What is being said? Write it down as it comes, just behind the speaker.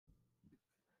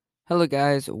Hello,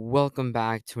 guys. Welcome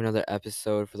back to another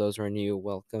episode. For those who are new,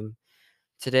 welcome.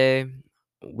 Today,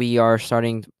 we are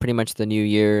starting pretty much the new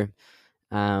year.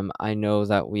 I know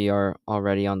that we are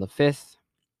already on the 5th,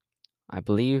 I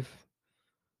believe.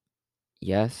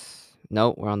 Yes.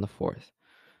 No, we're on the 4th.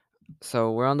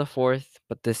 So we're on the 4th,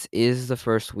 but this is the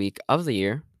first week of the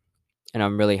year. And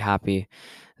I'm really happy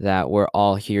that we're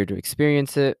all here to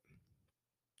experience it.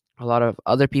 A lot of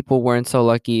other people weren't so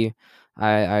lucky.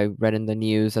 I read in the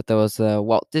news that there was a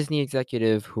Walt Disney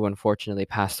executive who unfortunately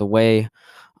passed away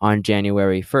on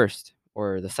January 1st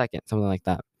or the 2nd, something like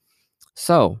that.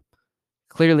 So,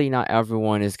 clearly not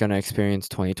everyone is going to experience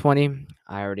 2020.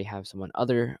 I already have some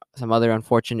other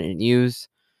unfortunate news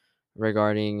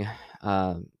regarding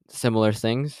similar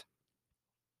things.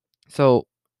 So,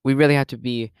 we really have to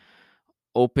be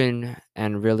open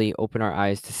and really open our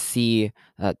eyes to see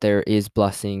that there is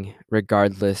blessing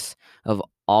regardless of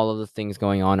all of the things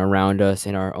going on around us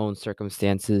in our own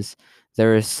circumstances.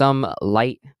 There is some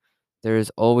light. There is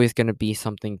always going to be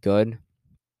something good.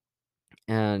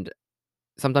 And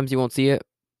sometimes you won't see it,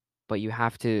 but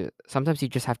sometimes you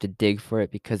just have to dig for it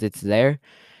because it's there.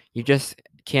 You just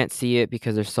can't see it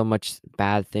because there's so much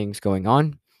bad things going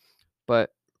on.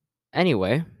 But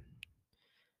anyway,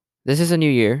 this is a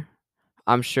new year.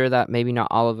 I'm sure that maybe not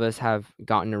all of us have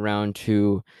gotten around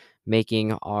to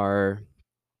making our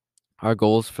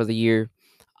goals for the year.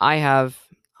 I have.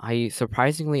 I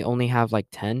surprisingly only have like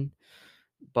 10,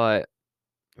 but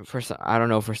I don't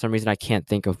know, for some reason I can't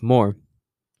think of more.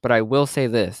 But I will say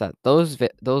this, that those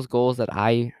goals that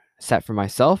I set for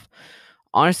myself,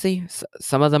 honestly,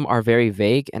 some of them are very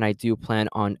vague, and I do plan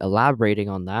on elaborating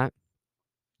on that,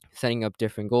 setting up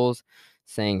different goals,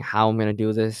 saying how I'm going to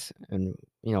do this, and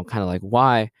kind of like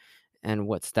why and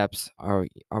what steps are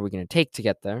we going to take to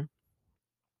get there.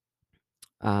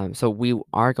 So we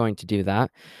are going to do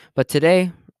that. But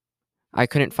today, I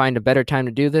couldn't find a better time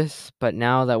to do this. But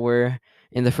now that we're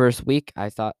in the first week,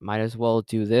 I thought might as well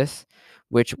do this,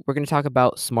 which we're going to talk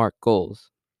about SMART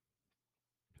goals.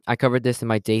 I covered this in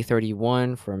my day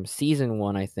 31 from season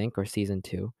 1, I think, or season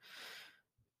 2.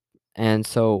 And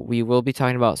so we will be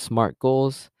talking about SMART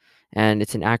goals, and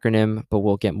it's an acronym, but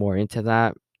we'll get more into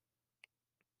that.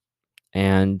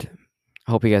 And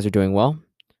I hope you guys are doing well.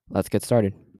 Let's get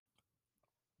started.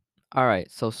 All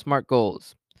right, so SMART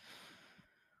goals.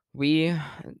 We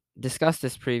discussed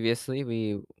this previously.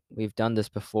 We've done this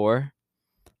before,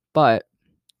 but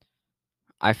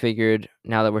I figured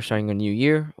now that we're starting a new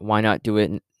year, why not do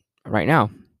it right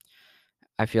now?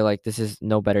 I feel like this is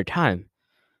no better time.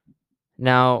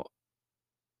 Now,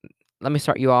 let me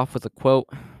start you off with a quote.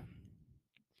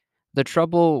 The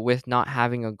trouble with not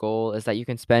having a goal is that you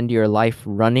can spend your life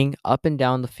running up and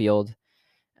down the field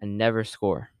and never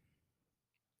score.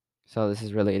 So this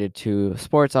is related to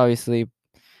sports, obviously,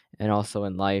 and also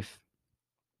in life.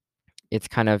 It's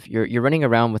kind of you're running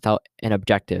around without an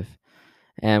objective.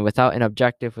 And without an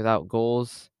objective, without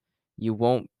goals, you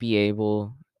won't be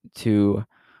able to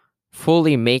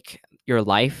fully make your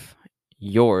life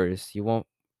yours. You won't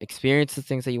experience the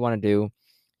things that you want to do.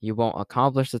 You won't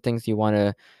accomplish the things you want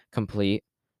to complete.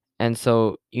 And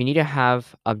so you need to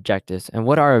have objectives. And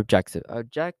what are objectives?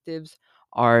 Objectives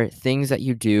are things that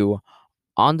you do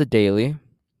on the daily,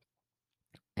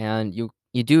 and you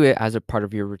do it as a part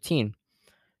of your routine.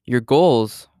 Your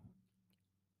goals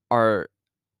are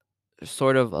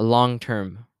sort of long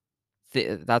term.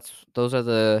 Those are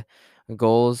the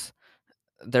goals.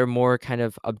 They're more kind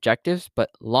of objectives, but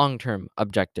long term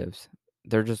objectives.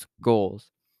 They're just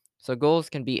goals. So goals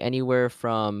can be anywhere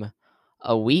from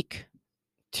a week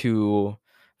to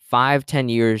 5-10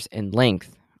 years in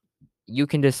length. You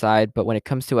can decide, but when it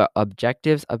comes to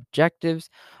objectives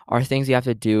are things you have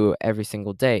to do every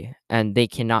single day, and they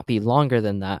cannot be longer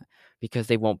than that because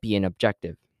they won't be an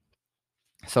objective.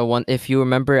 So if you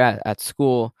remember at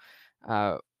school,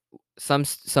 uh, some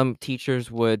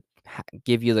teachers would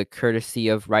give you the courtesy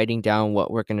of writing down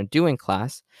what we're going to do in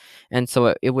class, and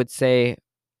so it would say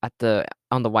on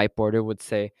the whiteboard, it would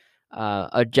say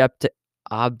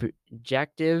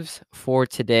objectives for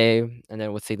today, and then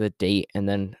it would say the date, and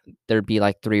then there'd be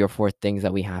like 3 or 4 things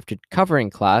that we have to cover in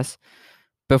class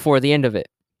before the end of it.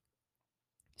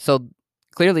 So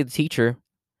clearly the teacher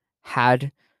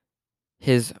had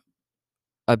his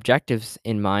objectives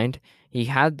in mind. He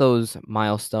had those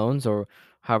milestones, or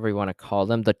however you want to call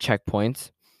them, the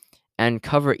checkpoints, and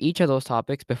cover each of those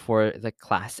topics before the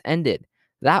class ended.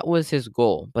 That was his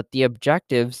goal, but the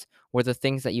objectives were the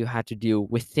things that you had to do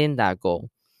within that goal.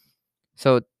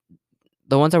 So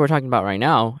the ones that we're talking about right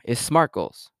now is SMART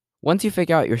goals. Once you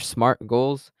figure out your SMART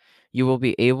goals, you will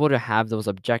be able to have those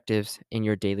objectives in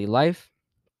your daily life.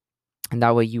 And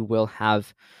that way you will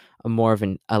have more of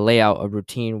a layout, a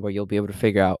routine where you'll be able to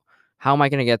figure out, how am I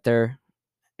going to get there,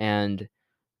 and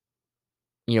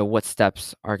what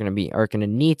steps are going to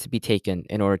need to be taken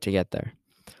in order to get there.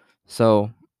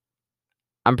 So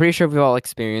I'm pretty sure we've all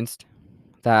experienced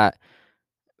that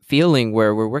feeling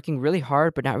where we're working really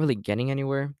hard but not really getting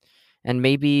anywhere. And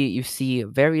maybe you see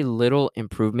very little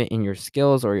improvement in your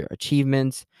skills or your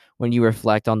achievements when you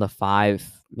reflect on the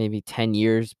 5, maybe 10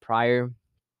 years prior.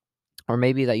 Or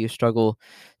maybe that you struggle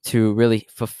to really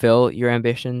fulfill your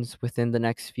ambitions within the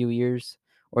next few years,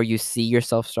 or you see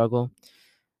yourself struggle.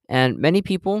 And many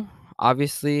people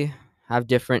obviously have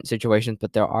different situations,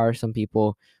 but there are some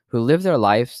people who live their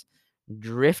lives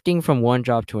drifting from one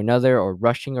job to another or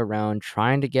rushing around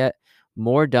trying to get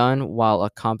more done while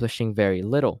accomplishing very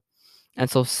little. And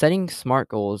so setting SMART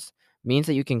goals means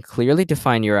that you can clearly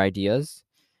define your ideas,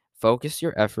 focus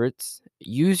your efforts,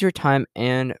 use your time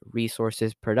and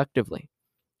resources productively,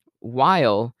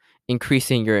 while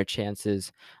increasing your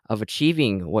chances of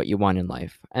achieving what you want in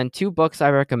life. And 2 books I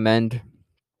recommend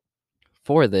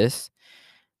for this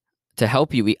to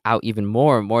help you out even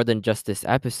more than just this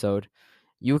episode.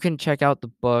 You can check out the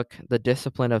book The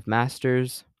Discipline of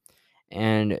Masters,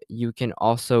 and you can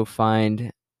also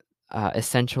find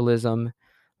Essentialism.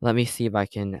 Let me see if I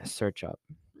can search up,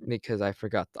 because I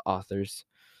forgot the authors.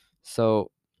 So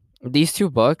these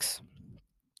 2 books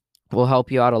will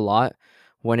help you out a lot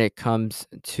when it comes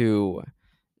to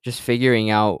just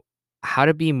figuring out how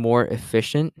to be more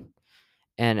efficient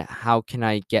and how can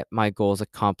I get my goals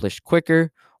accomplished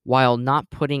quicker while not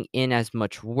putting in as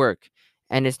much work.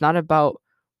 And it's not about,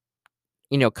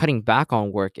 cutting back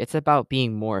on work. It's about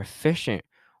being more efficient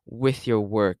with your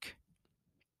work,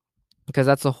 because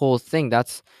that's the whole thing.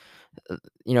 That's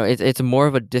it's more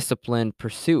of a disciplined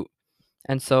pursuit.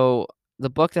 And so the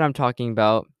book that I'm talking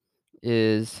about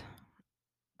is,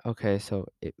 okay, so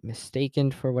it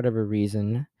mistaken for whatever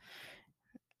reason.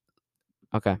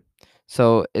 Okay.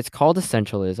 So it's called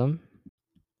Essentialism,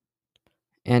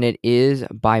 and it is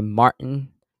by Martin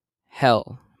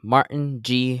Hell. Martin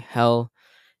G. Hell.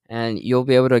 And you'll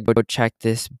be able to go check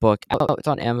this book out. It's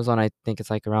on Amazon. I think it's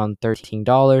like around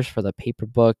 $13 for the paper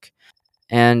book.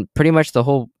 And pretty much the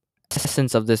whole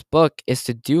essence of this book is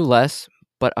to do less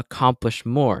but accomplish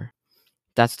more.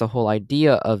 That's the whole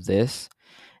idea of this.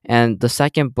 And the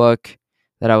second book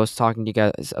that I was talking to you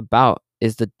guys about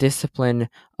is The Discipline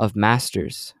of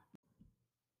Masters,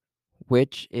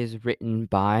 which is written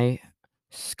by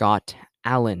Scott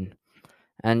Allen.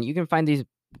 And you can find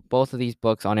both of these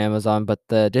books on Amazon, but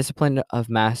The Discipline of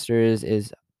Masters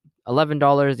is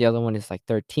 $11. The other one is like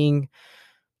 13.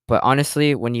 But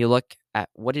honestly, when you look at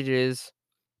what it is,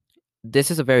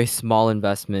 this is a very small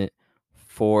investment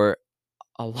for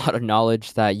a lot of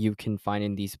knowledge that you can find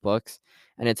in these books.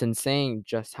 And it's insane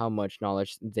just how much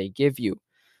knowledge they give you.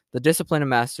 The Discipline of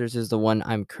Masters is the one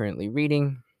I'm currently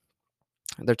reading.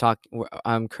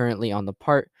 I'm currently on the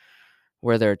part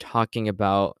where they're talking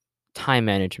about time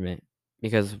management,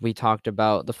 because we talked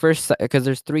about the first, because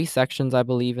there's 3 sections I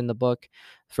believe in the book.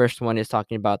 First one is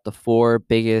talking about the 4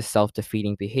 biggest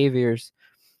self-defeating behaviors.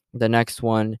 The next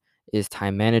one is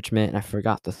time management, and I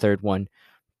forgot the third one.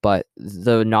 But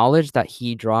the knowledge that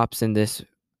he drops in this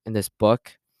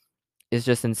book is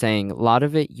just insane. A lot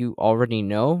of it you already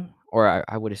know, or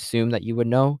I would assume that you would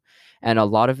know, and a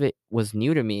lot of it was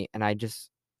new to me. And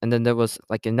then there was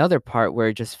like another part where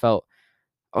it just felt,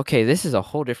 okay, this is a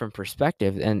whole different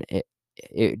perspective, and it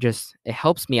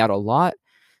helps me out a lot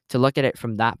to look at it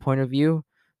from that point of view,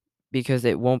 because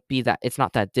it's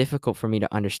not that difficult for me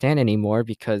to understand anymore,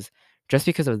 because just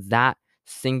because of that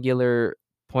singular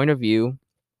point of view,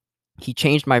 he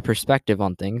changed my perspective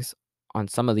on things, on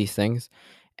some of these things,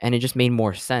 and it just made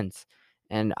more sense.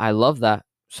 And I love that.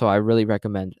 So I really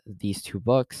recommend these 2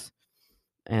 books.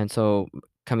 And so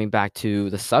coming back to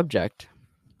the subject,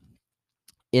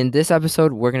 in this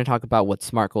episode, we're going to talk about what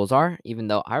SMART goals are, even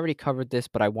though I already covered this,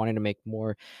 but I wanted to make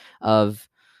more of,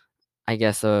 I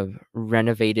guess, a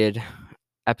renovated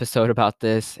episode about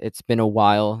this. It's been a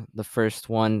while. The first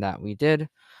one that we did,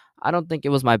 I don't think it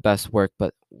was my best work,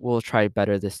 but we'll try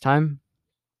better this time.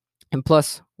 And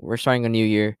plus, we're starting a new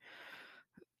year.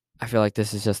 I feel like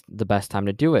this is just the best time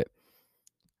to do it.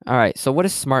 All right. So, what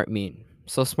does SMART mean?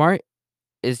 So, SMART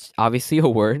is obviously a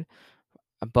word,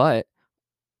 but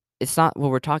it's not what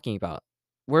we're talking about.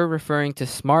 We're referring to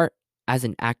SMART as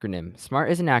an acronym.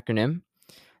 SMART is an acronym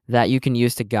that you can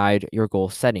use to guide your goal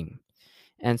setting.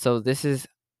 And so, this is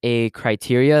a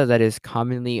criteria that is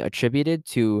commonly attributed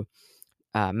to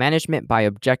Management by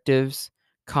Objectives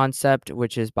concept,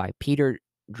 which is by Peter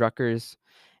Druckers.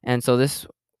 And so, this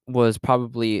was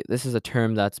probably this is a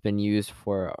term that's been used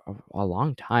for a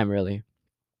long time, really.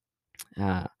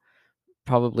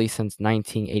 Probably since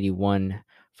 1981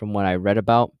 from what I read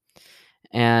about.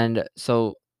 And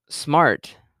so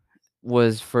SMART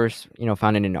was first,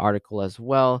 found in an article as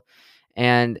well.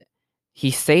 And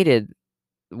he stated,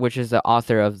 which is the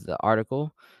author of the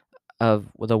article, of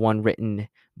the one written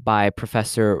by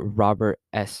Professor Robert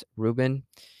S. Rubin.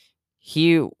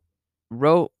 He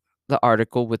wrote the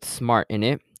article with SMART in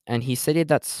it, and he stated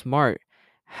that SMART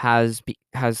has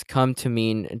come to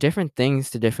mean different things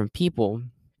to different people.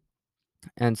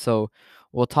 And so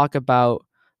we'll talk about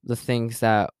the things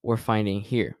that we're finding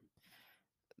here,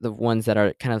 the ones that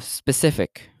are kind of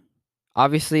specific.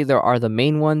 Obviously, there are the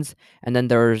main ones, and then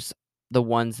there's the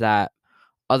ones that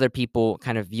other people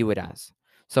kind of view it as.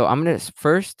 So I'm going to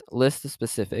first list the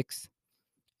specifics,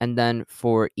 and then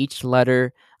for each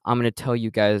letter, I'm going to tell you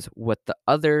guys what the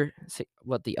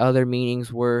other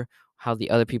meanings were, how the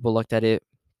other people looked at it.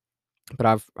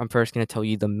 But I'm first going to tell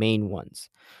you the main ones.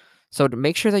 So to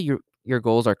make sure that your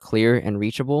goals are clear and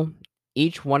reachable,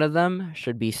 each one of them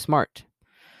should be SMART.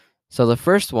 So the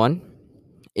first one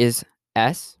is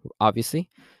S, obviously,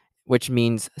 which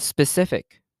means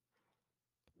specific.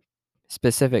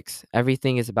 Specifics.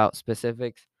 Everything is about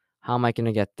specifics. How am I going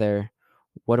to get there?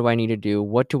 What do I need to do?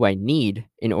 What do I need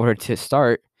in order to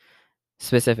start?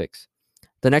 Specifics.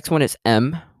 The next one is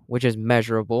M, which is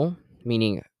measurable,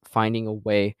 meaning finding a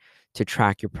way to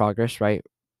track your progress, right?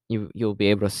 You'll be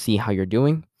able to see how you're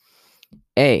doing.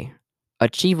 A,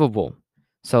 achievable.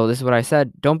 So this is what I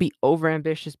said. Don't be over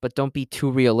ambitious, but don't be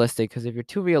too realistic. Because if you're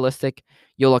too realistic,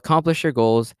 you'll accomplish your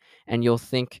goals and you'll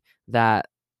think that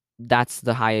that's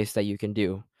the highest that you can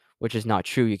do, which is not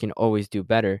true. You can always do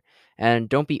better. And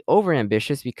don't be over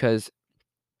ambitious because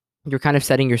you're kind of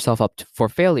setting yourself up for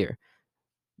failure.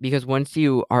 Because once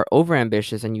you are over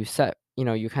ambitious and you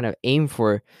kind of aim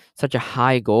for such a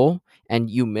high goal and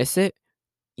you miss it,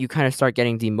 you kind of start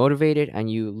getting demotivated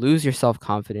and you lose your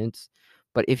self-confidence.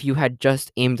 But if you had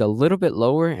just aimed a little bit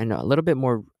lower and a little bit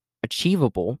more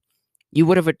achievable, you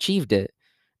would have achieved it.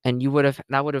 And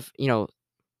that would have,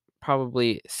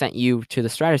 probably sent you to the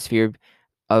stratosphere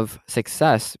of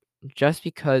success just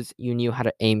because you knew how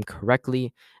to aim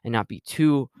correctly and not be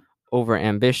too over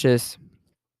ambitious.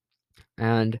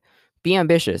 And be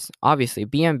ambitious, obviously,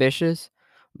 be ambitious,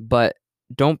 but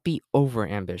don't be over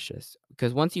ambitious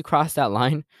because once you cross that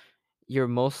line, you're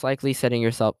most likely setting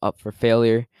yourself up for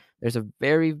failure. There's a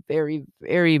very, very,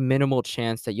 very minimal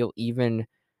chance that you'll even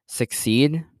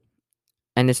succeed.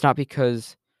 And it's not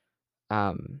because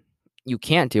you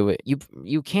can't do it.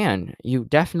 You can. You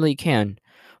definitely can.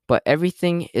 But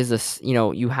everything is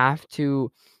you have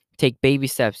to take baby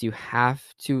steps. You have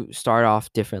to start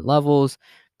off different levels,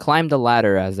 climb the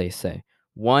ladder, as they say,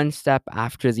 one step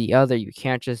after the other. You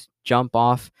can't just jump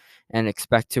off and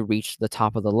expect to reach the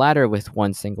top of the ladder with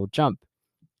one single jump,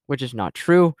 which is not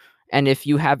true. And if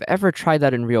you have ever tried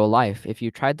that in real life, if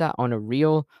you tried that on a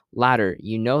real ladder,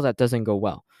 you know that doesn't go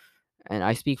well. And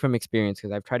I speak from experience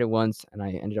because I've tried it once and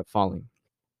I ended up falling.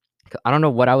 I don't know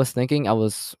what I was thinking. I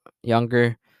was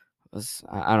younger.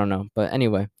 I don't know. But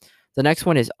anyway, the next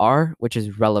one is R, which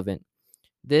is relevant.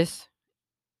 This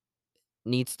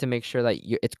needs to make sure that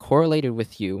it's correlated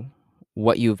with you,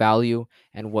 what you value,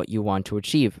 and what you want to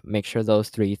achieve. Make sure those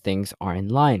three things are in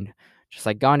line. Just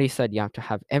like Gandhi said, you have to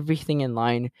have everything in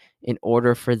line in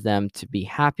order for them to be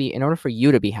happy, in order for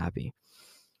you to be happy.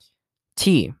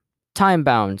 T, time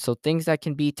bound. So things that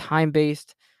can be time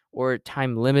based or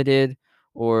time limited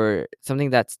or something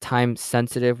that's time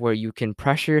sensitive where you can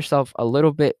pressure yourself a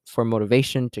little bit for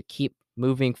motivation to keep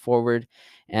moving forward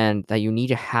and that you need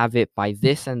to have it by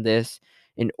this and this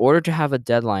in order to have a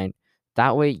deadline.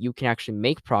 That way you can actually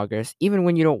make progress even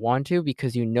when you don't want to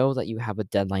because you know that you have a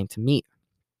deadline to meet.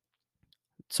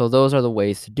 So those are the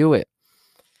ways to do it.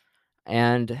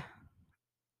 And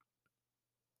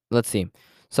let's see.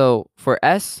 So for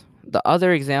S, the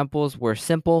other examples were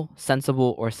simple,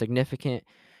 sensible, or significant.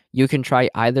 You can try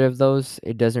either of those.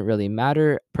 It doesn't really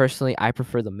matter. Personally, I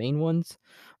prefer the main ones,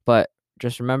 but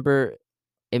just remember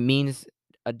it means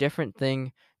a different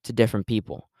thing to different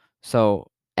people. So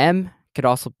M could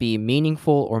also be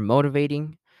meaningful or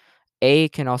motivating. A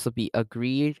can also be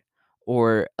agreed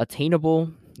or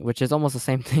attainable, which is almost the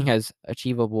same thing as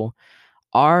achievable.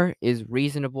 R is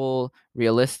reasonable,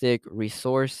 realistic,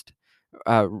 resourced,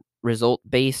 result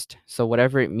based. So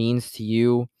whatever it means to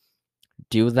you,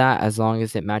 do that as long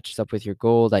as it matches up with your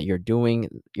goal that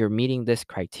you're meeting this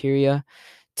criteria.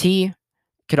 T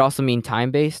could also mean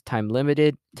time based, time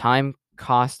limited, time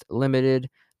cost limited,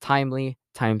 timely,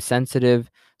 time sensitive.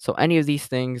 So any of these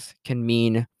things can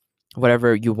mean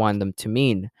whatever you want them to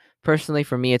mean. Personally,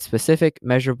 for me, it's specific,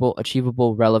 measurable,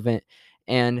 achievable, relevant,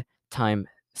 and time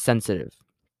sensitive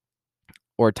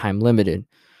or time limited.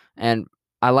 And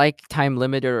I like time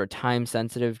limited or time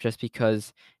sensitive just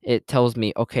because it tells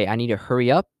me, okay, I need to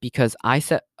hurry up because I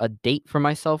set a date for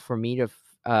myself for me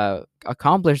to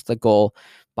accomplish the goal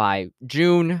by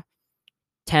June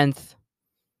 10th.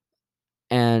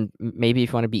 And maybe if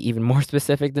you want to be even more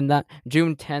specific than that,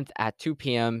 June 10th at 2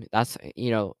 p.m. That's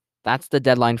the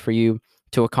deadline for you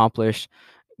to accomplish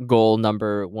goal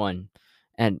number one.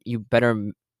 And you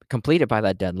better complete it by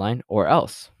that deadline or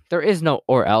else. There is no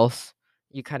or else.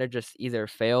 You kind of just either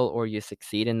fail or you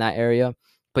succeed in that area,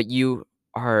 but you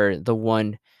are the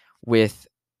one with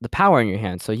the power in your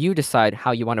hands. So you decide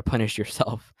how you want to punish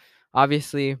yourself.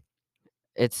 Obviously,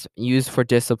 it's used for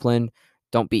discipline.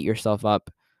 Don't beat yourself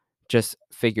up. Just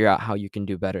figure out how you can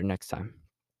do better next time.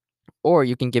 Or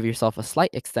you can give yourself a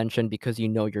slight extension because you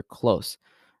know you're close.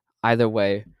 Either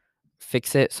way,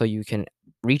 fix it so you can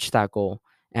reach that goal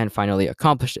and finally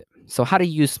accomplish it. So, how to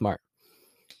use SMART?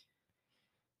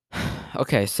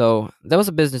 Okay, so there was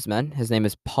a businessman. His name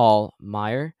is Paul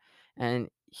Meyer, and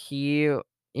he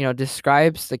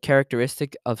describes the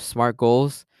characteristic of SMART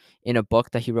goals in a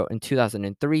book that he wrote in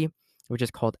 2003, which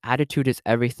is called Attitude is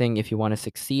Everything If You Want to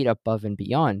Succeed Above and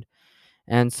Beyond.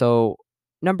 And so,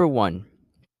 number one,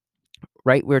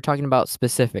 right, we're talking about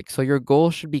specific. So your goal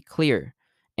should be clear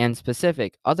and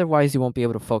specific. Otherwise, you won't be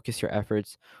able to focus your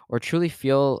efforts or truly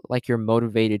feel like you're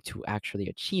motivated to actually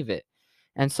achieve it.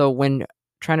 And so when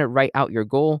trying to write out your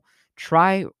goal,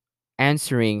 try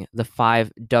answering the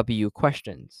 5W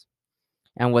questions.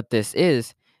 And what this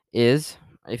is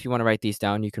if you want to write these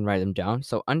down, you can write them down.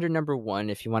 So under number one,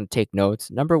 if you want to take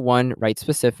notes, number one, write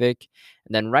specific.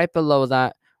 And then right below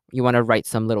that, you want to write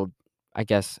some little, I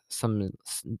guess, some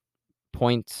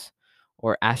points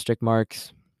or asterisk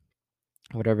marks,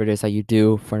 whatever it is that you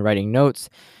do for writing notes.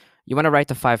 You want to write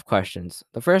the 5 questions.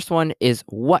 The first one is,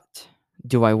 what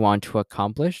do I want to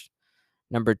accomplish?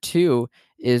 Number 2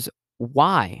 is,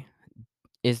 why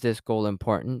is this goal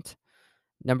important?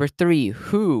 Number 3,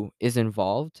 who is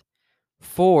involved?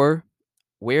 4,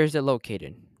 where is it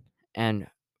located? And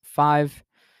 5,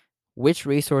 which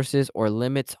resources or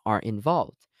limits are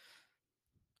involved?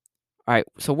 All right,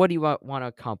 so what do you want to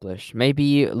accomplish?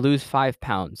 Maybe lose 5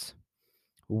 pounds.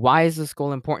 Why is this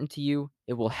goal important to you?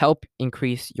 It will help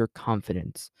increase your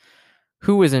confidence.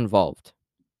 Who is involved?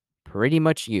 Pretty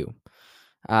much you.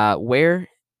 Where?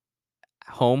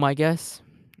 Home, I guess.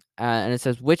 And it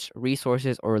says which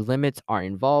resources or limits are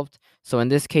involved. So in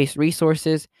this case,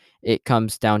 resources, it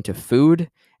comes down to food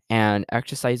and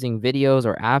exercising videos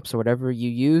or apps or whatever you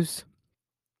use,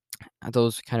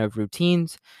 those kind of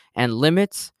routines. And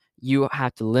limits, you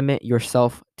have to limit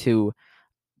yourself to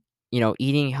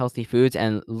eating healthy foods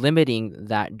and limiting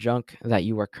that junk that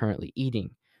you are currently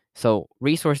eating. So,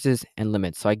 resources and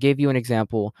limits. So, I gave you an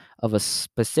example of a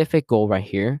specific goal right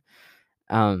here.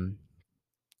 And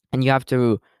you have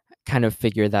to kind of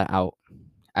figure that out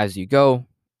as you go.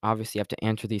 Obviously, you have to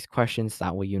answer these questions.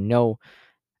 That way, you know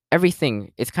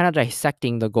everything. It's kind of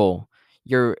dissecting the goal.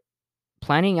 You're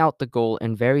planning out the goal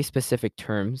in very specific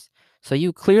terms so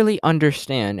you clearly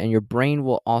understand and your brain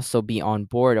will also be on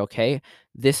board. Okay,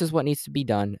 this is what needs to be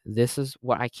done, this is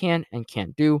what I can and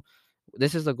can't do,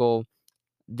 this is the goal,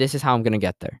 this is how I'm going to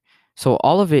get there. So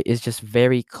all of it is just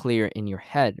very clear in your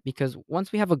head because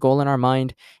once we have a goal in our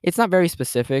mind, it's not very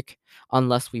specific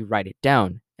unless we write it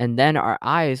down, and then our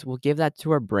eyes will give that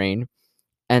to our brain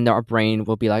and our brain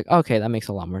will be like, okay, that makes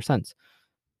a lot more sense.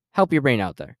 Help your brain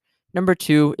out there. Number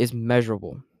 2 is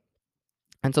measurable.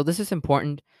 And so this is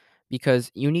important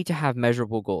because you need to have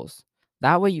measurable goals.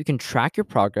 That way you can track your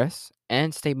progress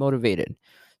and stay motivated.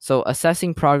 So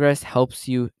assessing progress helps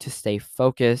you to stay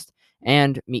focused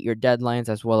and meet your deadlines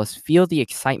as well as feel the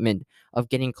excitement of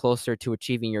getting closer to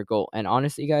achieving your goal. And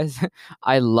honestly, guys,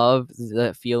 I love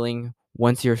the feeling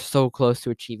once you're so close to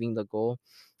achieving the goal.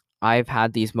 I've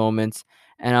had these moments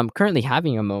and I'm currently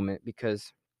having a moment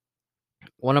because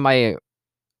one of my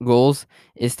goals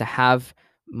is to have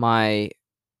my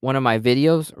one of my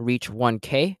videos reach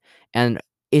 1K, and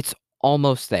it's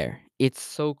almost there. It's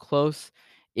so close.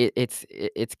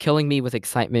 It's killing me with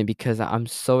excitement because I'm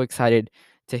so excited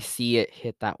to see it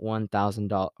hit that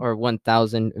 $1,000 or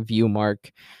 1,000 view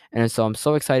mark. And so I'm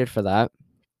so excited for that.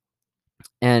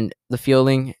 And the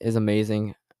feeling is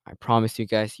amazing. I promise you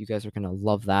guys are going to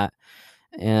love that.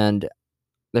 And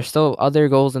there's still other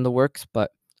goals in the works,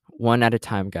 but one at a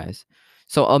time, guys.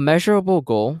 So, a measurable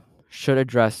goal should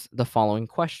address the following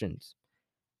questions: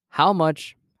 how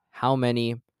much, how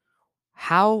many,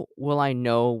 how will I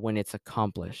know when it's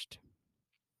accomplished?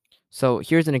 So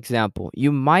here's an example.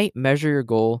 You might measure your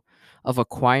goal of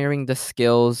acquiring the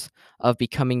skills of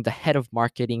becoming the head of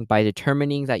marketing by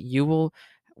determining that you will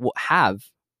have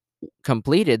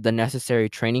completed the necessary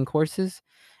training courses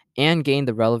and gain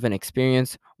the relevant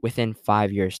experience within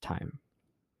 5 years' time.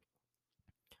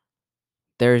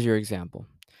 There's your example.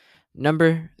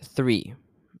 Number 3,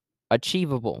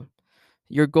 achievable.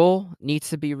 Your goal needs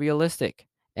to be realistic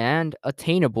and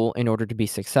attainable in order to be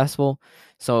successful.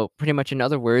 So, pretty much in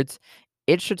other words,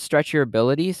 it should stretch your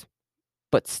abilities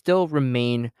but still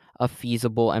remain a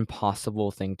feasible and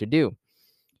possible thing to do.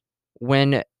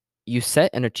 When you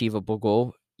set an achievable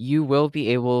goal, you will be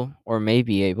able or may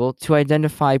be able to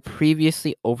identify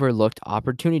previously overlooked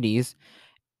opportunities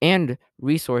and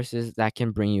resources that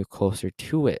can bring you closer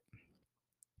to it.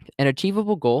 An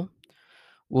achievable goal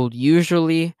will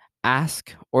usually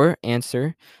ask or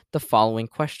answer the following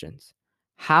questions: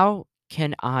 how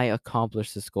can I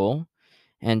accomplish this goal?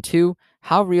 And 2,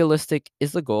 how realistic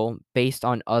is the goal based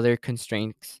on other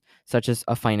constraints, such as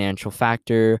a financial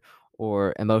factor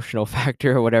or emotional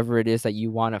factor or whatever it is that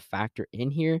you want to factor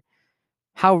in here?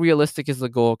 How realistic is the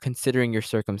goal considering your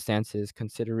circumstances,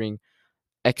 considering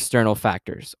external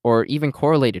factors, or even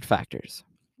correlated factors?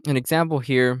 An example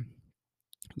here,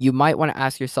 you might want to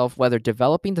ask yourself whether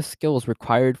developing the skills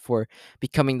required for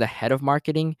becoming the head of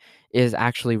marketing is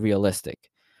actually realistic.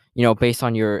 Based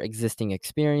on your existing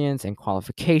experience and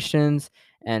qualifications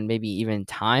and maybe even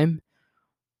time,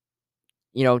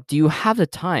 do you have the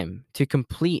time to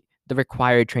complete the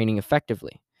required training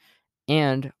effectively?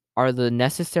 And are the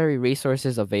necessary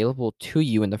resources available to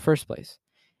you in the first place?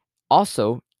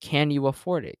 Also, can you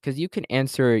afford it? Because you can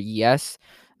answer yes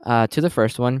to the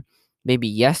first one, maybe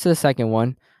yes to the second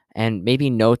one, and maybe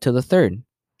no to the third.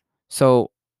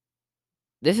 So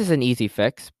this is an easy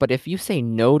fix, but if you say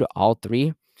no to all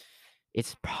three,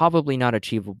 it's probably not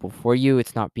achievable for you.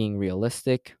 It's not being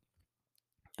realistic.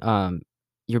 Um,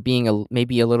 you're being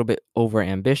maybe a little bit over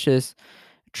ambitious.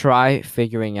 Try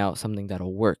figuring out something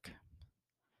that'll work.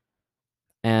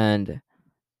 And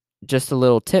just a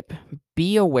little tip: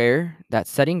 be aware that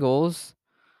setting goals,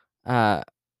 uh,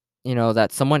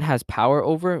 that someone has power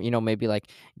over, maybe like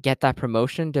get that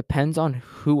promotion, depends on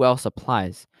who else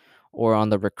applies or on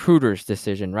the recruiter's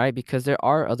decision, right? Because there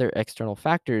are other external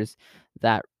factors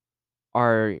that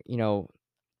are,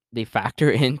 they factor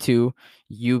into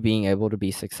you being able to be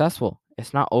successful.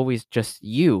 It's not always just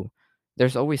you.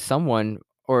 There's always someone,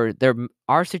 or there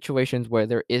are situations where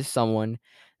there is someone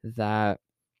that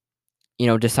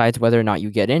decides whether or not you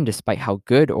get in, despite how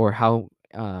good or how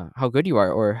good you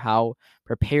are or how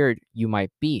prepared you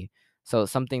might be. So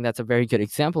something that's a very good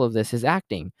example of this is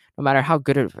acting. No matter how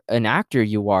good of an actor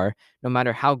you are, no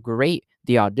matter how great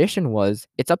the audition was,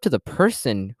 it's up to the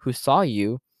person who saw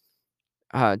you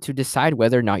to decide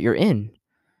whether or not you're in.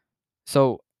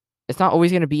 So it's not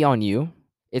always going to be on you.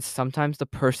 It's sometimes the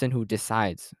person who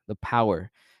decides. The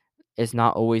power is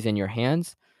not always in your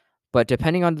hands, but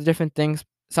depending on the different things,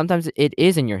 sometimes it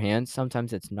is in your hands,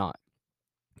 sometimes it's not.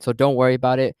 So don't worry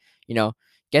about it. You know,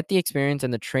 get the experience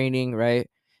and the training, right?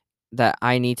 That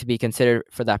I need to be considered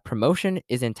for that promotion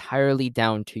is entirely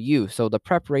down to you. So the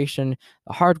preparation,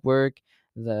 the hard work,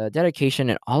 the dedication,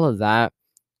 and all of that,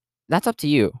 that's up to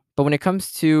you. But when it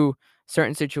comes to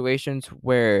certain situations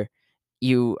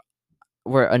you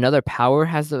where another power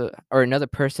has the or another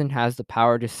person has the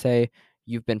power to say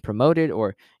you've been promoted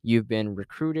or you've been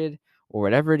recruited or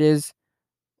whatever it is,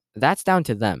 that's down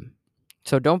to them.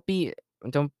 So don't beat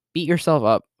yourself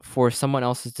up for someone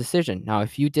else's decision. Now,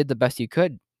 if you did the best you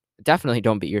could, definitely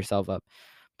don't beat yourself up.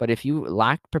 But if you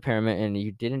lacked preparement and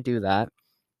you didn't do that,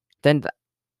 then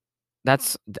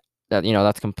that's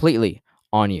completely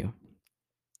on you.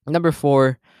 Number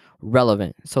 4,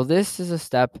 relevant. So this is a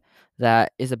step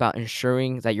that is about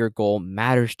ensuring that your goal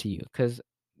matters to you, because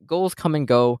goals come and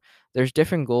go. There's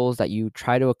different goals that you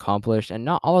try to accomplish, and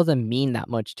not all of them mean that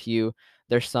much to you.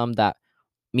 There's some that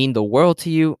mean the world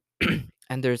to you,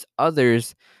 and there's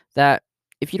others that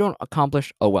if you don't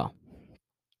accomplish, oh well.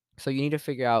 So you need to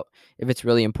figure out if it's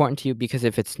really important to you, because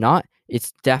if it's not,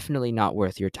 it's definitely not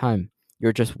worth your time.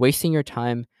 You're just wasting your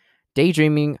time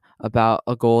daydreaming about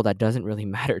a goal that doesn't really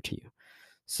matter to you.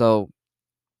 So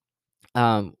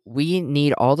we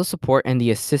need all the support and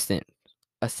the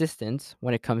assistance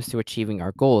when it comes to achieving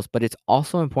our goals, but it's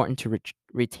also important to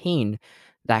retain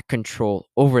that control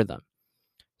over them.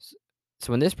 S-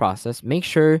 So in this process, make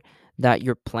sure that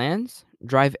your plans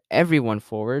drive everyone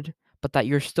forward, but that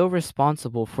you're still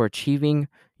responsible for achieving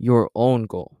your own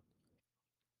goal.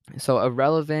 So a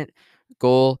relevant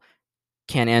goal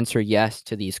can answer yes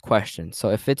to these questions. So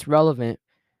if it's relevant,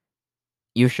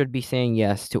 you should be saying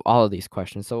yes to all of these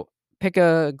questions. So pick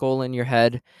a goal in your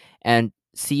head and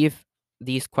see if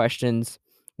these questions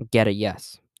get a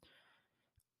yes.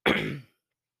 I'm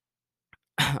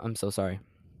so sorry.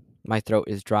 My throat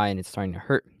is dry and it's starting to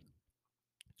hurt.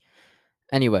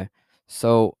 Anyway,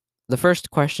 so the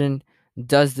first question,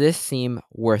 does this seem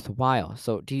worthwhile?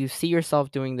 So, do you see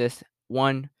yourself doing this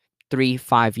 1, 3,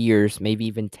 5 years, maybe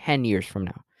even 10 years from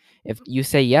now? If you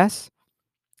say yes,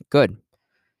 good.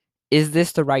 Is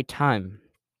this the right time?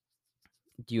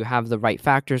 Do you have the right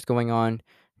factors going on?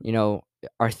 You know,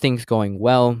 are things going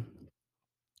well?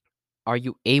 Are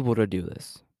you able to do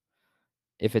this?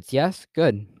 If it's yes,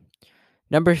 good.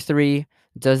 Number 3,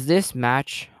 does this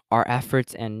match our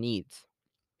efforts and needs?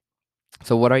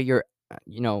 So what are your,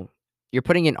 you're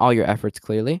putting in all your efforts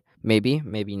clearly. Maybe,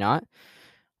 maybe not.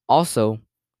 Also,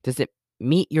 does it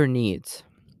meet your needs?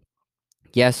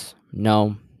 Yes,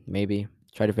 no, maybe.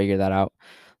 Try to figure that out.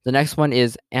 The next one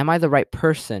is, am I the right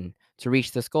person to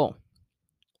reach this goal?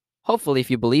 Hopefully,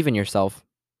 if you believe in yourself,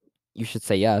 you should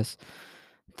say yes.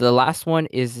 The last one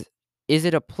is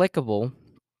it applicable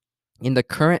in the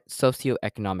current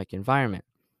socioeconomic environment?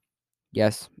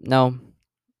 Yes, no,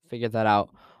 figure that out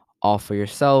all for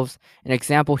yourselves. An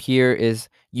example here is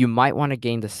you might want to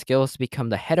gain the skills to become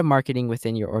the head of marketing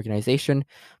within your organization,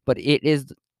 but it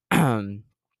is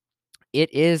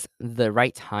it is the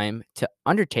right time to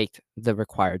undertake the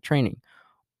required training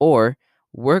or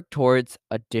work towards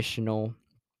additional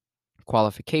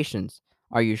qualifications.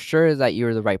 Are you sure that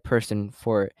you're the right person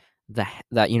for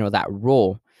that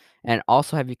role? And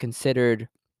also, have you considered,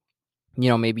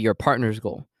 maybe your partner's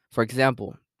goal? For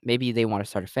example, maybe they want to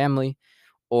start a family,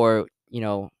 or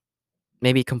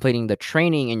maybe completing the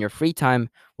training in your free time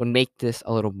would make this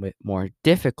a little bit more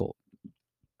difficult.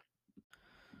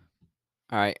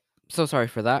 All right. So sorry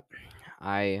for that.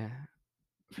 I,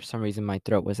 for some reason, my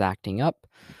throat was acting up.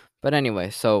 But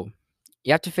anyway, so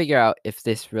you have to figure out if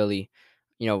this really,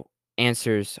 you know,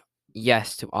 answers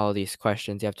yes to all of these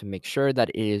questions. You have to make sure that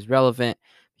it is relevant,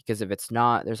 because if it's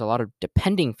not, there's a lot of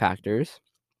depending factors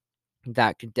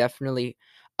that could definitely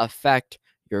affect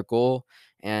your goal,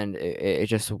 and it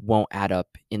just won't add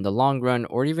up in the long run,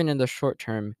 or even in the short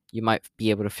term. You might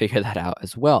be able to figure that out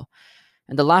as well.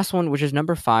 And the last one, which is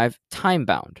number 5, time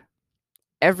bound.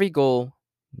 Every goal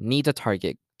needs a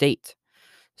target date,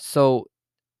 so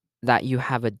that you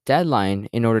have a deadline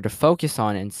in order to focus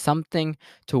on and something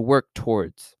to work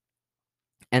towards.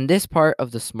 And this part of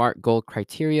the SMART goal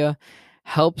criteria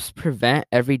helps prevent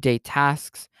everyday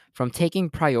tasks from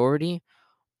taking priority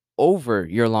over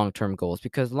your long-term goals,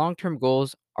 because long-term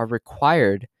goals are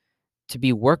required to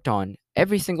be worked on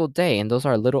every single day, and those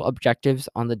are little objectives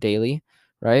on the daily,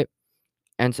 right?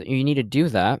 And so you need to do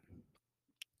that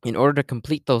in order to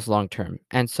complete those long term.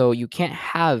 And so you can't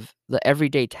have the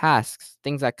everyday tasks,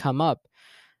 things that come up,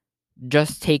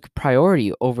 just take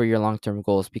priority over your long term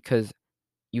goals, because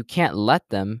you can't let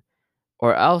them,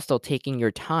 or else they'll taking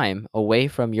your time away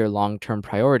from your long term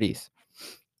priorities.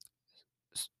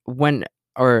 When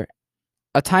or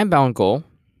a time bound goal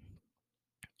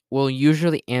will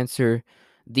usually answer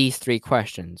these 3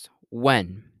 questions.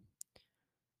 When?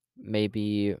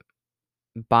 Maybe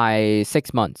by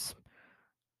 6 months.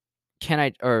 Can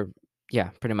I, or yeah,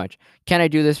 pretty much. Can I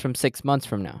do this from 6 months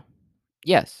from now?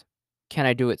 Yes. Can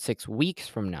I do it 6 weeks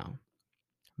from now?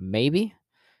 Maybe.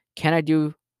 Can I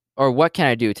do, or what can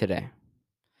I do today?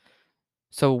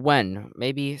 So when?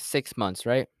 Maybe 6 months,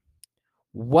 right?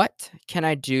 What can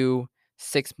I do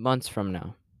 6 months from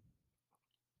now?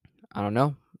 I don't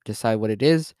know. Decide what it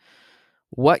is.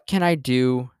 What can I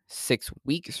do 6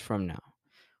 weeks from now?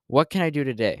 What can I do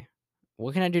today?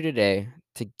 What can I do today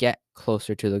to get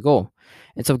closer to the goal?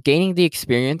 And so gaining the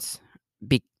experience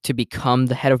to become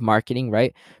the head of marketing,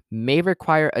 right, may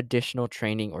require additional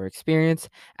training or experience,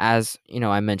 as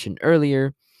I mentioned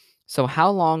earlier. So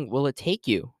how long will it take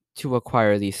you to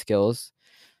acquire these skills?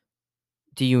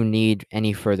 Do you need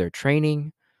any further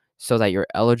training so that you're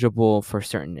eligible for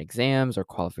certain exams or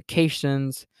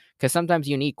qualifications? Because sometimes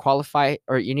you need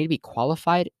to be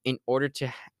qualified in order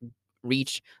to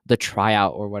reach the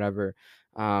tryout or whatever,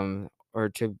 or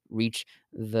to reach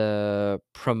the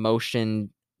promotional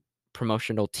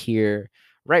tier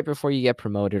right before you get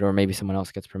promoted, or maybe someone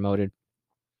else gets promoted.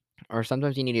 Or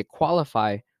sometimes you need to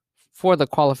qualify for the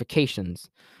qualifications,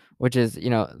 which is,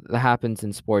 that happens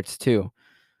in sports too.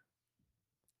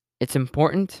 It's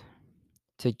important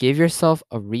to give yourself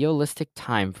a realistic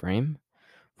time frame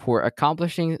for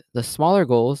accomplishing the smaller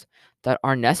goals that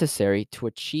are necessary to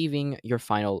achieving your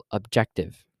final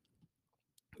objective.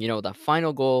 The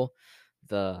final goal,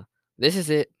 the this is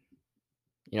it,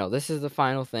 this is the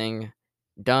final thing,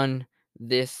 done.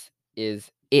 This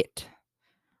is it.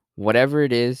 Whatever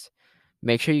it is,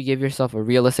 make sure you give yourself a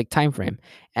realistic time frame.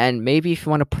 And maybe if you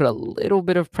want to put a little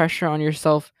bit of pressure on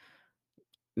yourself,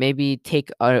 maybe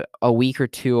take a week or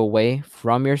two away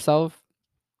from yourself.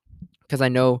 Because I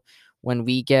know when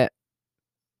we get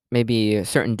maybe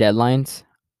certain deadlines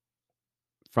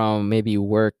from maybe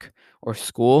work or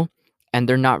school and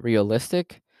they're not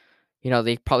realistic,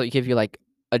 they probably give you like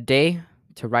a day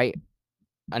to write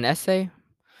an essay.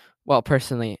 Well,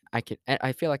 personally,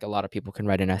 I feel like a lot of people can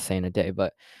write an essay in a day,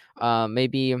 but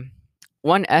maybe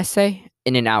one essay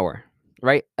in an hour,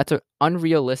 right? That's an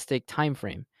unrealistic time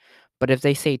frame. But if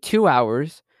they say 2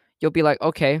 hours, you'll be like,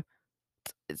 okay,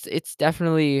 it's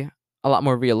definitely a lot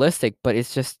more realistic, but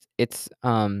it's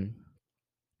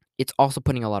also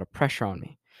putting a lot of pressure on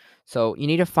me. So you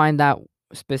need to find that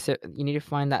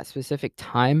specific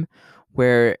time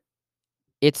where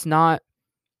it's not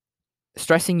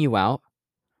stressing you out,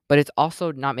 but it's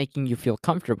also not making you feel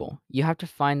comfortable. You have to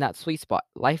find that sweet spot.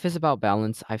 Life is about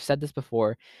balance. I've said this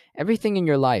before. Everything in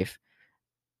your life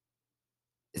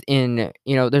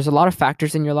there's a lot of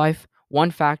factors in your life.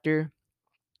 One factor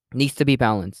needs to be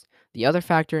balanced. The other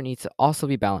factor needs to also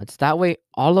be balanced. That way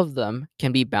all of them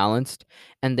can be balanced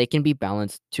and they can be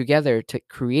balanced together to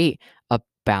create a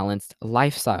balanced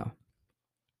lifestyle.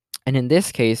 And in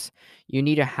this case, you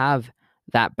need to have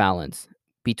that balance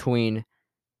between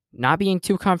not being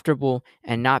too comfortable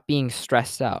and not being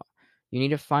stressed out. You need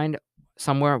to find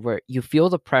somewhere where you feel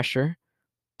the pressure,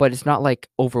 but it's not like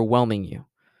overwhelming you.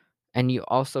 And you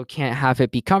also can't have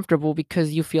it be comfortable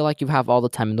because you feel like you have all the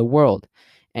time in the world.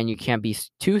 And you can't be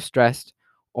too stressed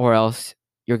or else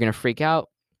you're going to freak out,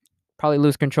 probably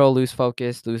lose control, lose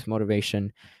focus, lose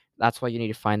motivation. That's why you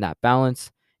need to find that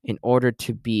balance in order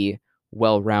to be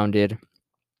well rounded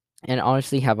and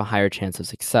honestly have a higher chance of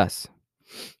success.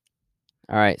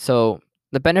 All right, so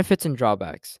the benefits and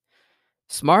drawbacks.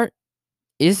 Smart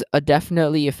is a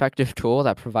definitely effective tool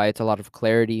that provides a lot of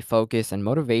clarity, focus, and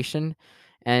motivation.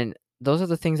 And those are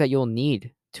the things that you'll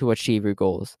need to achieve your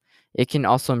goals. It can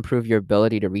also improve your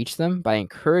ability to reach them by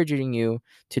encouraging you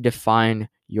to define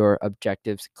your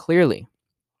objectives clearly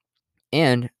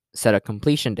and set a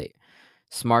completion date.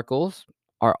 SMART goals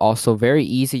are also very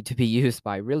easy to be used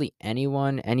by really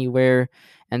anyone, anywhere,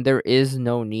 and there is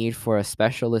no need for a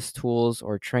specialist tools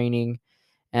or training.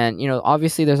 And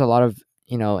obviously there's a lot of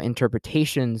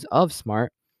interpretations of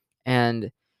SMART, and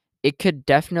it could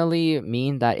definitely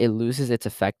mean that it loses its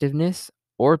effectiveness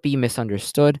or be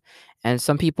misunderstood. And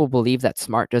some people believe that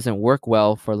SMART doesn't work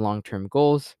well for long-term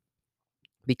goals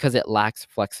because it lacks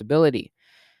flexibility,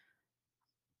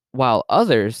 while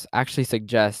others actually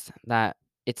suggest that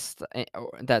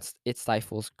it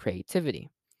stifles creativity.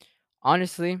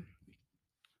 Honestly,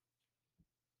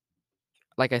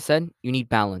 like I said, you need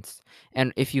balance.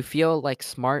 And if you feel like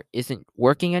SMART isn't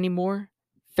working anymore,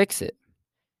 fix it.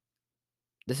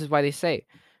 This is why they say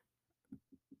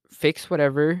fix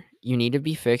whatever you need to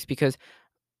be fixed, because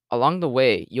along the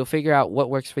way, you'll figure out what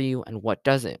works for you and what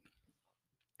doesn't.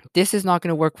 This is not going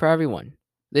to work for everyone.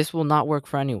 This will not work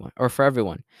for anyone or for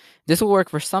everyone. This will work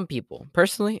for some people.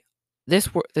 Personally, this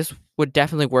would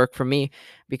definitely work for me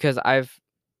because I've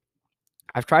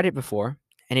tried it before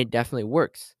and it definitely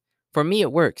works. For me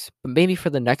it works, but maybe for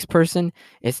the next person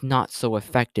it's not so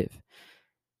effective.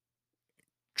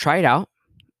 Try it out.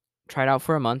 Try it out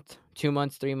for a month, 2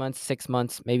 months, 3 months, 6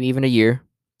 months, maybe even a year.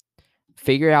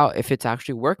 Figure out if it's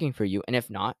actually working for you, and if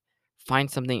not, find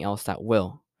something else that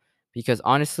will. Because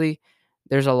honestly,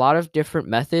 there's a lot of different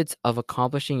methods of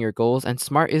accomplishing your goals and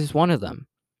SMART is one of them.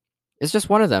 It's just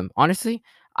one of them. Honestly,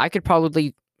 I could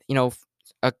probably,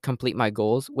 complete my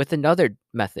goals with another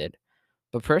method.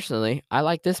 But personally, I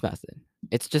like this method.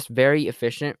 It's just very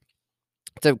efficient.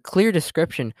 It's a clear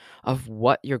description of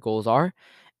what your goals are,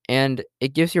 and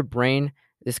it gives your brain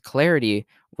this clarity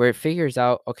where it figures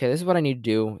out, okay, this is what I need to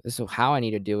do, this is how I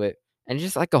need to do it, and it's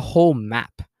just like a whole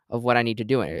map of what I need to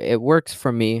do. And it works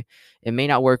for me. It may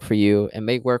not work for you. It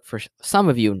may work for some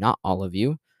of you, not all of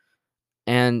you.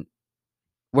 And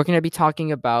we're going to be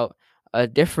talking about a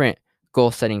different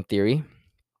goal setting theory,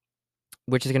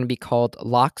 which is going to be called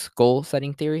Locke's goal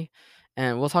setting theory.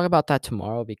 And we'll talk about that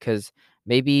tomorrow because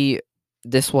maybe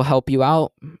this will help you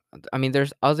out. I mean,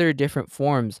 there's other different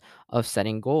forms of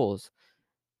setting goals,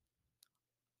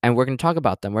 and we're going to talk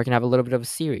about them. We're going to have a little bit of a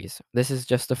series. This is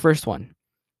just the first one.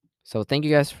 So thank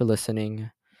you guys for listening.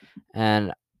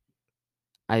 And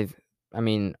I've,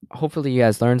 hopefully you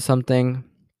guys learned something.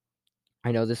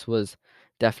 I know this was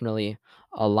definitely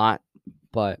a lot,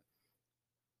 but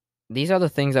these are the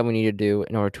things that we need to do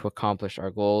in order to accomplish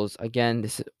our goals. Again,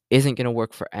 this isn't going to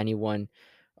work for anyone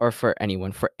or for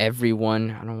anyone, for everyone.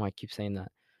 I don't know why I keep saying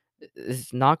that.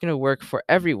 is not going to work for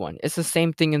everyone. It's the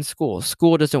same thing in school.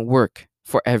 School doesn't work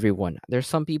for everyone. There's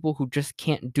some people who just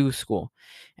can't do school.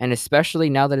 And especially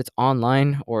now that it's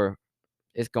online, or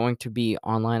is going to be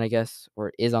online, I guess,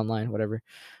 or is online, whatever.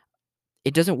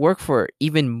 It doesn't work for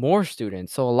even more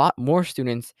students. So a lot more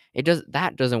students,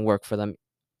 that doesn't work for them.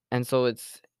 And so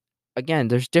it's, again,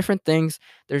 there's different things,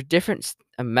 there's different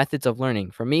methods of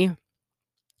learning. For me,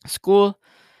 school,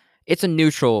 it's a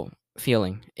neutral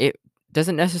feeling. It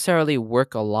doesn't necessarily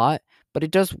work a lot, but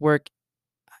it does work,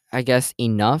 I guess,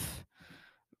 enough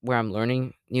where I'm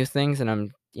learning new things and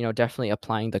I'm, definitely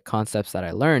applying the concepts that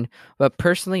I learned. But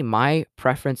personally, my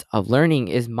preference of learning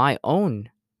is my own.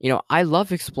 I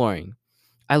love exploring.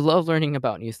 I love learning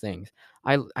about new things.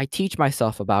 I teach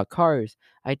myself about cars.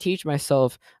 I teach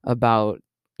myself about,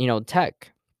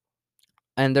 tech.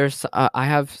 And I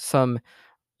have some,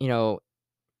 you know,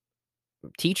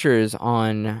 teachers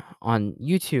on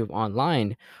YouTube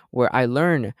online where I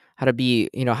learn how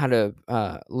to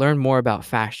learn more about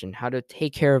fashion, how to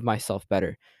take care of myself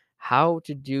better, how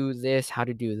to do this, how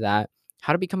to do that,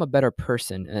 how to become a better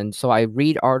person. And so I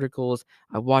read articles,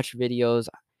 I watch videos,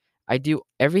 I do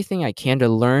everything I can to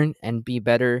learn and be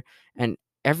better, and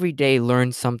every day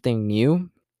learn something new,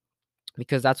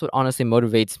 because that's what honestly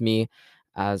motivates me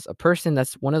as a person.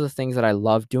 That's one of the things that I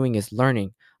love doing, is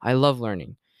learning. I love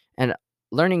learning. And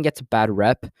learning gets a bad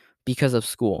rep because of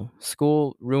school.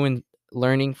 School ruined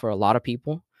learning for a lot of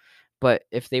people. But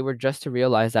if they were just to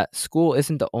realize that school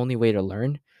isn't the only way to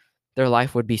learn, their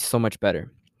life would be so much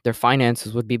better. Their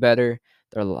finances would be better.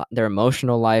 Their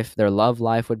emotional life, their love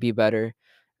life would be better.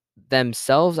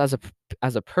 Themselves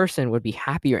as a person would be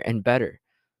happier and better.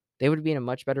 They would be in a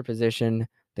much better position.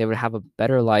 They would have a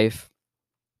better life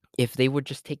if they would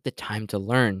just take the time to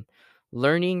learn.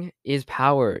 Learning is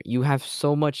power. You have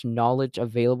so much knowledge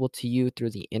available to you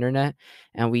through the internet,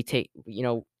 and we take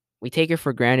it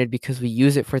for granted because we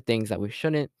use it for things that we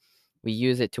shouldn't. We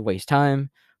use it to waste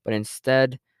time, but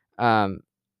instead, um,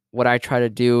 what I try to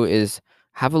do is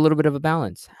have a little bit of a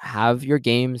balance. Have your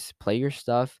games, play your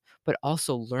stuff, but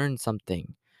also learn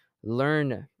something.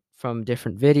 Learn from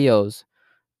different videos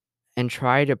and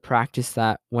try to practice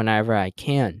that whenever I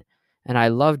can. And I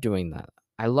love doing that.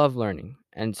 I love learning.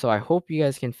 And so I hope you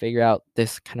guys can figure out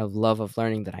this kind of love of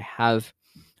learning that I have.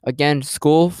 Again,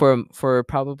 school, for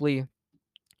probably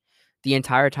the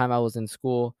entire time I was in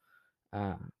school,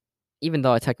 uh, even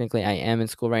though technically I am in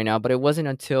school right now, but it wasn't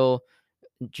until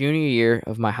junior year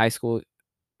of my high school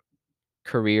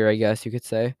career, I guess you could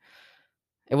say.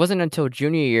 It wasn't until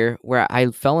junior year where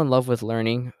I fell in love with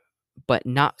learning, but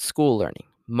not school learning,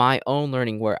 my own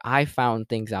learning, where I found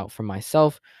things out for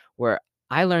myself, where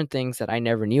I learned things that I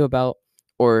never knew about,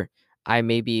 or I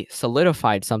maybe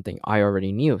solidified something I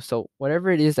already knew. So,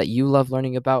 whatever it is that you love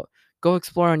learning about, go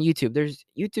explore on YouTube. There's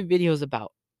YouTube videos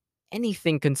about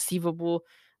anything conceivable.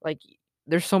 Like,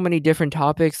 there's so many different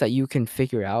topics that you can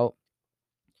figure out,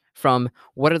 from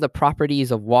what are the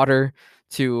properties of water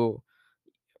to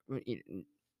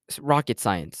rocket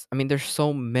science. I mean, there's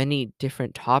so many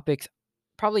different topics.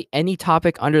 Probably any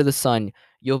topic under the sun,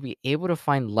 you'll be able to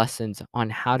find lessons on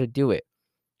how to do it.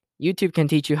 YouTube can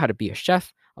teach you how to be a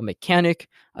chef, a mechanic,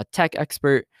 a tech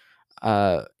expert,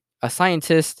 uh, a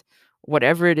scientist,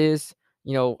 whatever it is,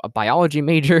 a biology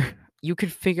major. You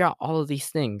could figure out all of these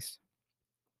things.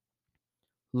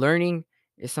 Learning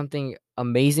is something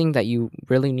amazing that you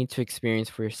really need to experience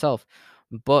for yourself.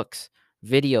 Books,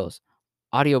 videos,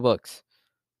 audiobooks,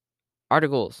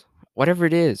 articles, whatever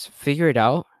it is, figure it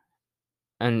out.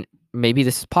 And maybe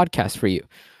this is podcast for you.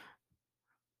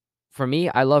 For me,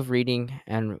 I love reading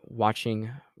and watching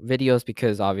videos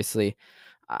because obviously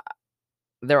uh,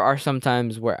 there are some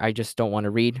times where I just don't want to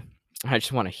read. I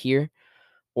just want to hear,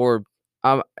 or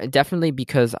definitely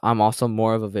because I'm also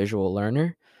more of a visual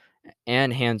learner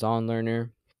and hands-on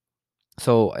learner.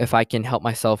 So if I can help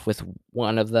myself with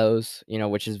one of those,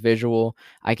 which is visual,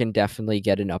 I can definitely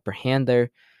get an upper hand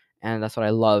there. And that's what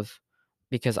I love,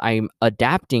 because I'm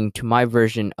adapting to my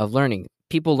version of learning.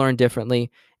 People learn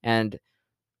differently, and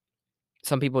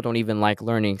some people don't even like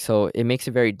learning. So it makes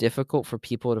it very difficult for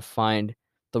people to find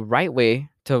the right way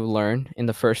to learn in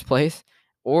the first place,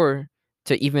 or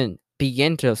to even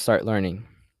begin to start learning.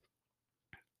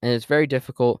 And it's very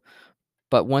difficult.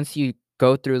 But once you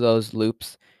go through those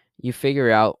loops, you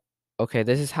figure out, okay,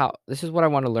 this is what I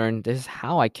want to learn. This is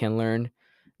how I can learn.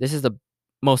 This is the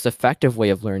most effective way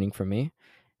of learning for me.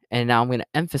 And now I'm going to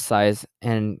emphasize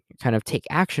and kind of take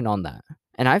action on that.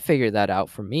 And I figured that out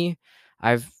for me.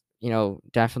 I've,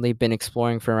 definitely been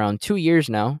exploring for around 2 years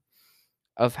now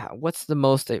of what's the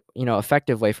most,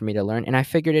 effective way for me to learn. And I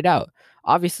figured it out.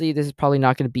 Obviously, this is probably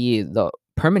not going to be the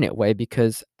permanent way,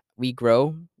 because we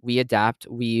grow, we adapt,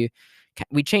 we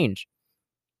change.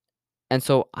 And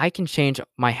so I can change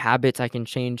my habits, I can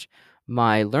change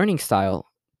my learning style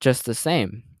just the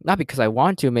same. Not because I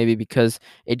want to, maybe because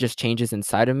it just changes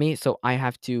inside of me. So I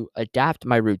have to adapt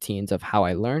my routines of how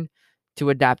I learn to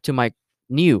adapt to my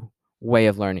new way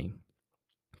of learning.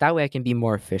 That way I can be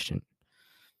more efficient.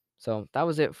 So that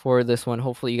was it for this one.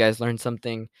 Hopefully you guys learned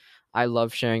something. I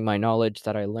love sharing my knowledge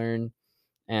that I learn,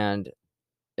 and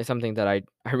it's something that I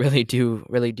really do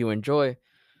enjoy.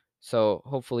 So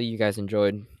hopefully you guys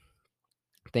enjoyed.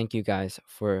 Thank you guys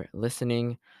for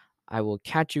listening. I will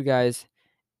catch you guys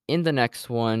in the next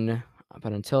one.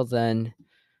 But until then,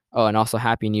 oh, and also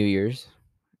Happy New Year's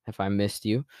if I missed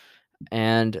you.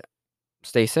 And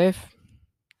stay safe.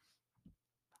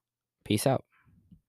 Peace out.